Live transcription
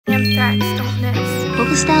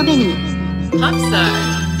Popstar Benny. Popstar.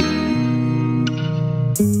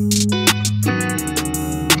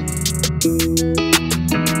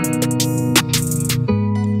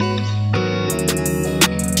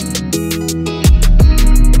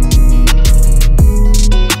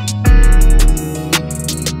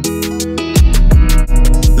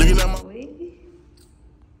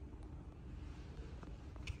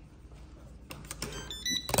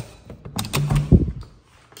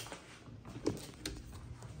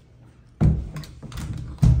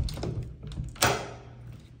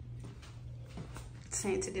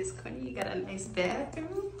 To this corner, you got a nice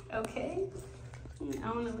bathroom, okay? I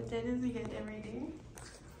don't know what that is. We got that right there.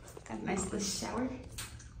 Got a nice little shower.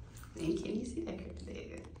 And can you see that curtain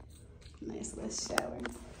there? Nice little shower.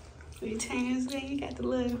 When you turn this way, you got the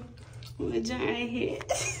little joint right here.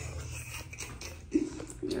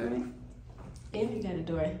 All right. And we got a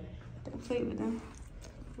door. Don't play with them.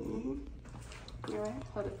 All right,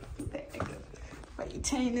 hold it. Back up. While you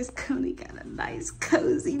turn this corner, you got a nice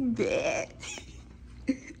cozy bed.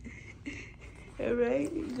 All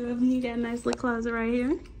right, you got a nice little closet right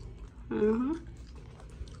here.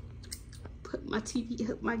 Put my TV,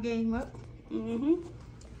 hook my game up.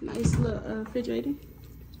 Nice little refrigerator.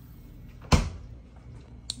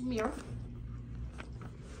 Mirror.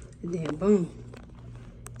 And then boom,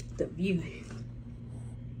 the view.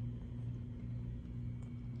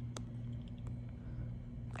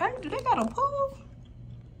 Hey, do they got a pool?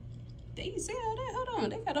 They didn't say all that. Hold on,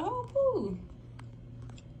 they got a whole pool.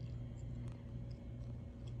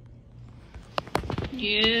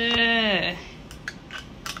 Yeah.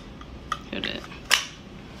 Hold up.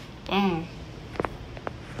 Boom.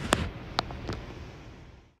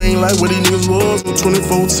 Ain't like what these niggas was in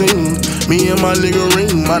 2014. Me and my nigga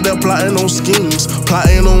Ring, out there plotting on schemes,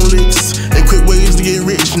 plotting on licks, and quick ways to get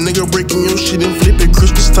rich. Nigga breaking your shit and flip it.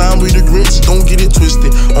 Christmas time we the Grinch, don't get it twisted.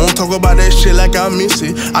 I don't talk about that shit like I miss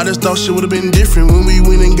it. I just thought shit would've been different when we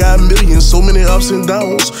went and got millions. So many ups and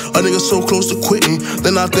downs, a nigga so close to quitting.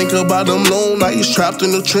 Then I think about them long nights trapped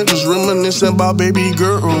in the trenches, reminiscing about baby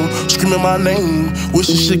girl screaming my name. Wish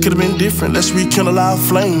this shit could've been different. Let's rekindle our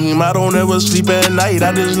flame. I don't ever sleep at night.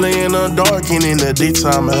 I just lay in the dark, and in the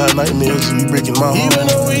daytime I have nightmares of you breaking my heart. Even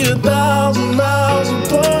though we 1,000 miles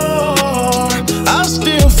apart, I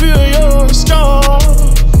still feel your scar,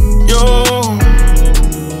 your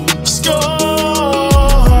scars.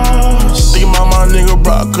 Think about my nigga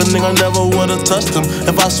Brock, a nigga never would've touched him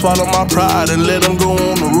if I swallowed my pride and let him go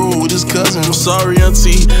on the road with his cousin. I'm sorry,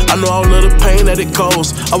 auntie, I know all of the pain that it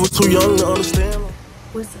caused. I was too young to understand.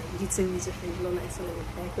 What's up, YouTube? It's your favorite little nice one. We're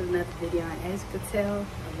back with another video, and as you can tell,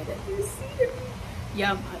 I'm at the cedar.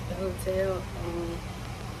 Yeah, I'm at the hotel.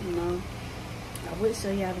 You know, I would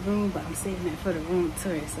show y'all the room, but I'm saving it for the room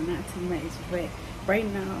tour, so not too much. But right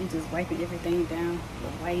now, I'm just wiping everything down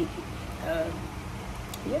with white.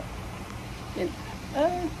 Yeah. And,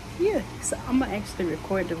 yeah. So I'm gonna actually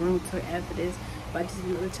record the room tour after this, but I just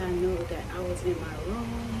want to let y'all know that I was in my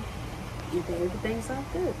room and that everything's all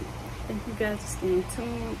good. Thank you guys for staying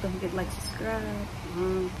tuned. Don't forget to like, subscribe.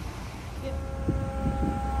 Yeah.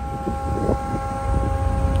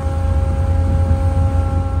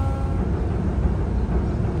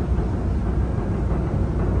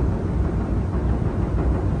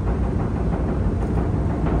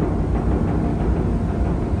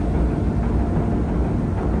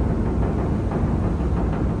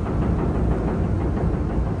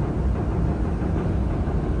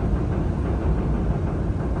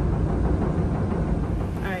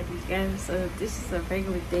 So this is a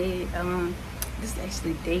regular day. This is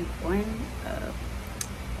actually day one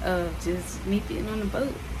of just me being on the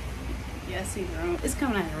boat. Yeah, I see the room. It's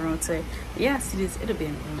coming out of the room today. Yeah, I see this. It'll be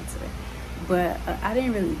in the room today. But I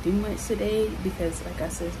didn't really do much today because, like I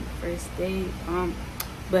said, it's my first day.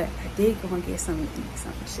 But I did go and get something to eat,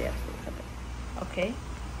 something chef. Okay.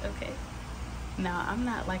 Now I'm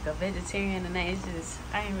not like a vegetarian, and it's just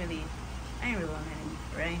I ain't really want to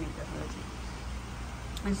eat. Right? I ain't even allergic.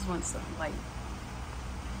 I just want something light.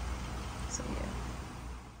 So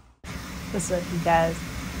yeah. What's up, you guys?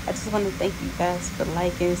 I just want to thank you guys for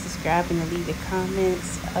liking, subscribing, and leaving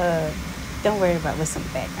comments. Don't worry about what's in the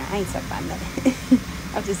background. I ain't talking about nothing.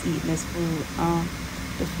 I'm just eating this food.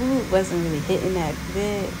 The food wasn't really hitting that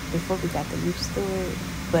good before we got the new store,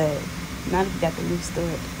 but now that we got the new store,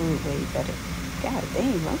 the food way better. God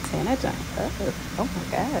dang, I'm tearing that junk up. Oh my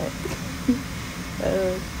God.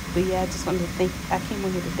 But yeah, I just wanted to I came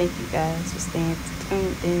on here to thank you guys for staying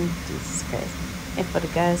tuned in. Jesus Christ. And for the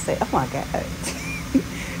guys that, oh my God.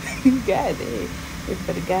 God, and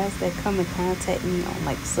for the guys that come and contact me on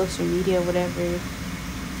like social media or whatever,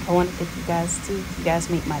 I want to thank you guys too. You guys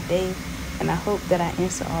make my day. and I hope that I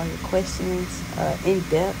answer all your questions in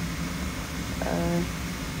depth.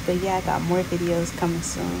 But yeah, I got more videos coming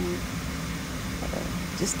soon.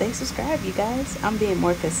 Just stay subscribed, you guys. I'm being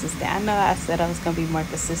more consistent. I know I said I was gonna be more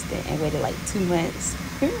consistent and waited like 2 months.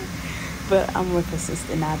 But I'm more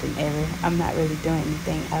consistent now than ever. I'm not really doing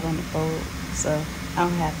anything out on the boat, so I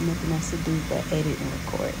don't have nothing else to do but edit and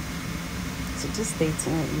record. So just stay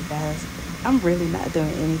tuned, you guys. I'm really not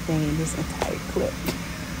doing anything in this entire clip.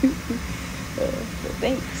 But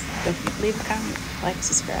thanks. Don't forget to leave a comment, like,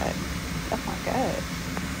 subscribe. Oh my God.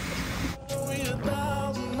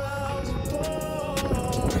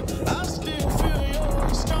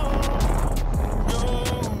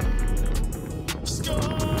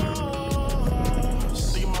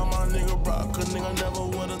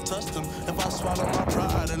 If I swallow my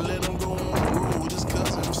pride and let them go on rule with his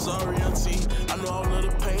cousin, I'm sorry, auntie. I know all of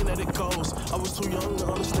the pain that it caused. I was too young to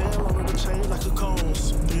understand all of the change like a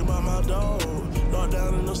cause. Think about my dog, knocked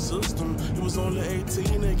down in the system. He was only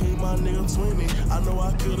 18, they gave my nigga 20. I know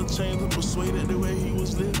I could've changed and persuaded the way he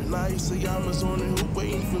was living. Now he say I'm his only hope,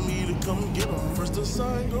 waiting for me to come get him. First the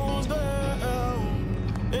sun goes down,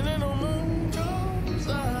 and then the moon comes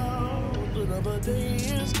out. Another day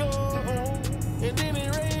is gone, and then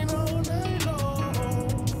it rains all night long.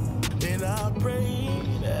 And I pray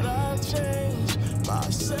that I change my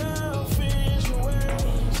selfish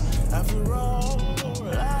ways. After all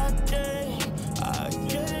I came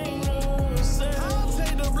to say, I'll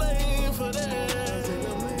take the blame for that.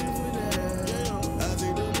 I'll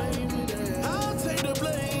take the blame for that. I'll take the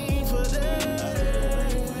blame for that.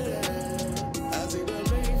 I'll take the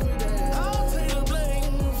blame for that. I'll take the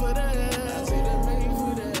blame for that. I'll take the blame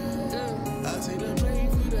for that. I'll take the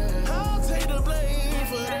blame for that. I'll take the blame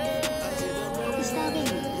for that. Stop it.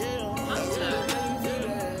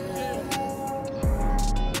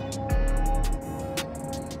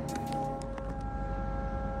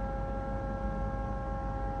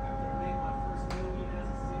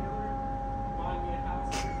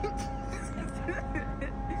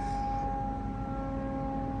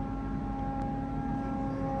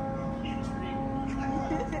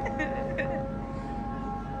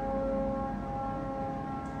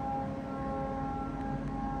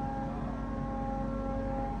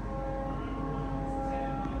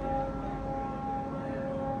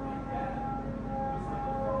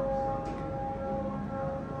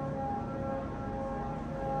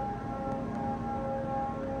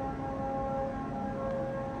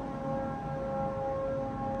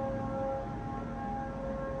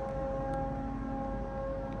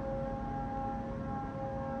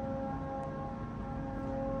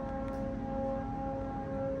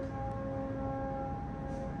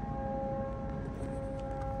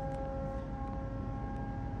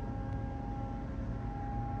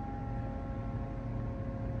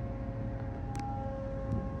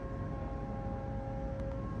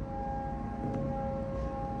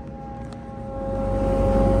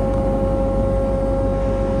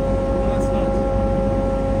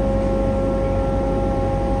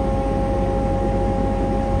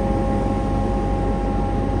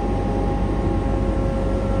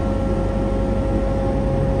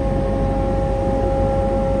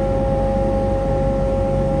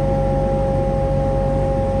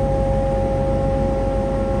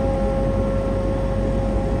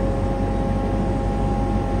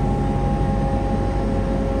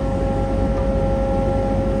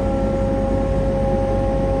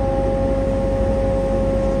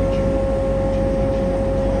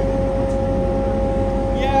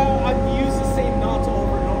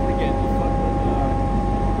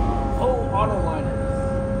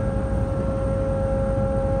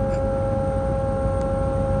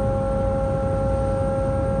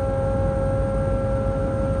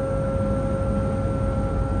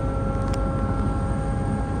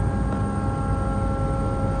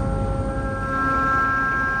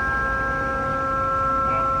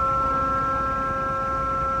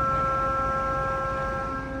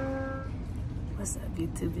 What's up,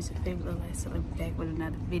 YouTube? It's your favorite little light, so I'm back with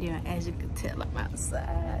another video. And as you can tell, I'm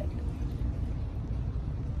outside.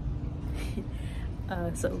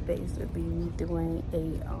 So basically, doing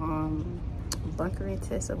a bunkering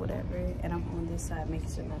test or whatever, and I'm on this side making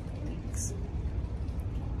sure nothing leaks.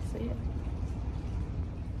 So yeah.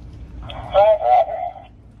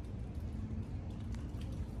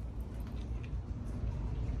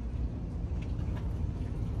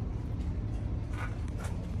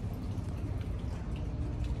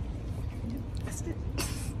 That's it.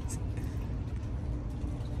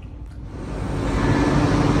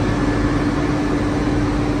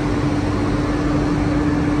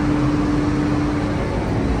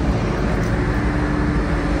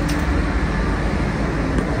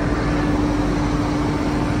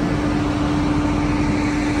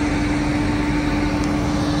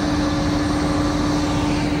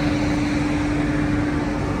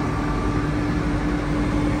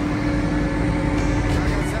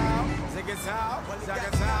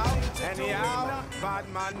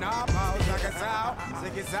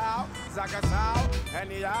 Ziggy Zow, Zaga Zow.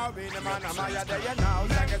 Anyhow, be the man, I'm higher than you now.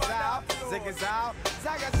 Zaga Zow, Ziggy Zow,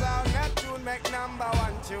 Zaga Zow. Neptune make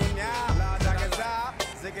 #1 tune, yeah. Zaga Zow,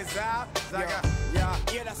 Ziggy Zow, Zaga, yeah.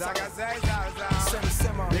 Zaga Zow, Zow.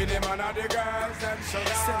 Be the man of the girls, them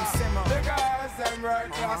sugar. The girls, them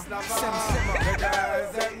world class lover. The girls,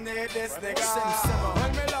 them need this nigga.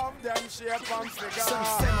 When me love them, shape and figure.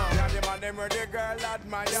 Yeah, the man, them where the girl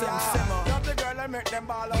admire. Love the girl and make them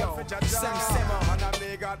ball out for Jaja. And I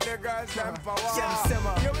me got the girls, them power.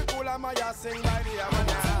 You be cool and my ass sing by the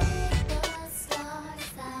Amana.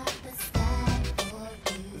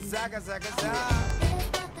 Zaga, Zaga, Zaga.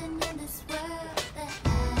 There's nothing in this world that I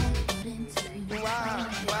wouldn't do. Wow,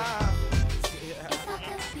 wow. If I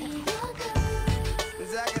could be your girl.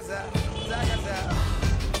 Zaga, Zaga, Zaga, Zaga.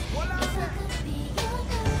 If I could be your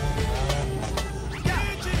girl.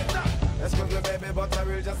 Excuse me, baby, but I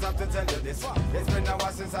will just have to tell you this. It's been a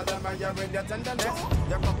while since I done my year in your tenderness.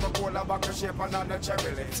 Your Coca-Cola bottle shape and on the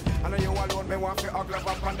cherry lips. I know you alone, me want to hug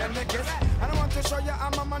up and then me kiss. And I want to show you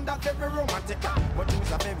I'm a man that very romantic. But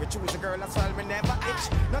choose a favorite, choose a girl, that's why me never itch.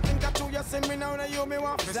 Nothing got to you, sing me now, now you me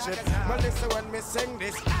want to strip. But listen when me sing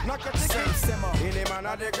this, knock your tickets. In the man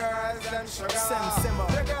of the girls, them sugar.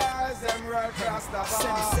 The girls, them world class lover.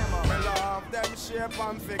 Me love them shape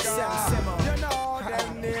and figure. You know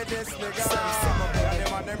them need this nigga. Yeah,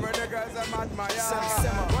 them and them where the girls them admire.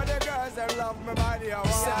 But the girls them love me body a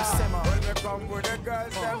war. When me come with the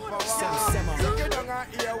girls them power. Look it down and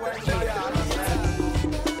hear when they are.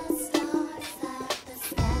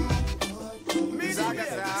 Me Zaga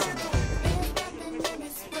Zow. There's nothing in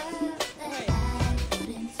this world that I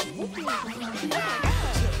wouldn't do.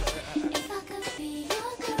 If I could be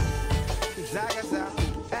your girl. Zaga Zow.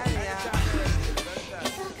 If I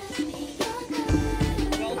could be your girl.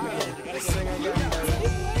 Sing again.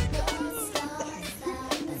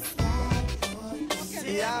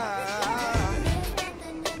 Yeah. There's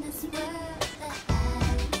nothing in this world that I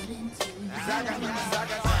wouldn't do. Zaga,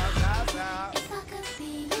 Zaga, Zaga, Zaga. If I could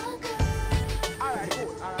be your girl. Alright,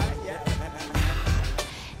 cool. Alright, yeah.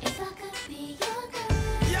 If I could be your girl.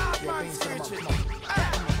 Yeah, man, screech it.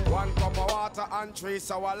 One cup of water and 3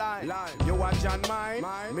 sour lime. You a John mine,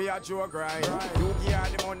 me a Joe grind. You give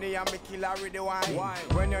her the money and me kill her with the wine.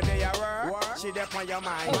 When you're there work, she there on your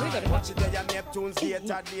mind. Watch it there, Neptune's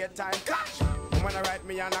gate at daytime. Catch! When I write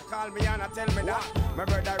me and I call me and I tell me that my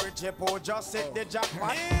brother Richie Poe just hit the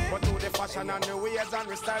jackpot. But to the fashion and the ways and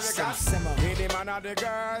the style we got. Be the man of the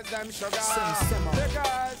girls, them sugar. The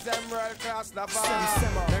girls, them world class lover.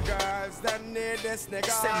 The girls, them need this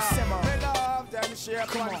nigga. Me love them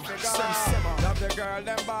shape and figure. Love the girl,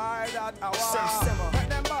 them buy that hour. Make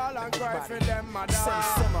them ball and cry for them mother.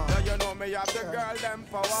 Now you know me have the girl, them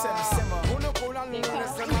power. Who no cool and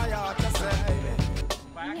listen my heart to say.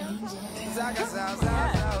 Zaga, Zow, Zow,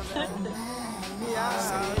 Zow, Zow. Yeah,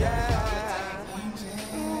 yeah.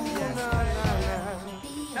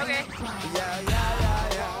 Okay. Yeah,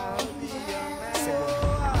 yeah, yeah.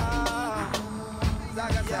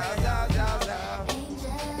 Zaga, Zow, Zow, Zow, Zow.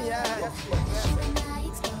 Yeah.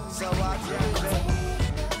 So what's your name?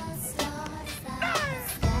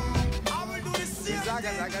 I will do this.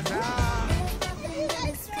 Zaga, Zaga, Zow.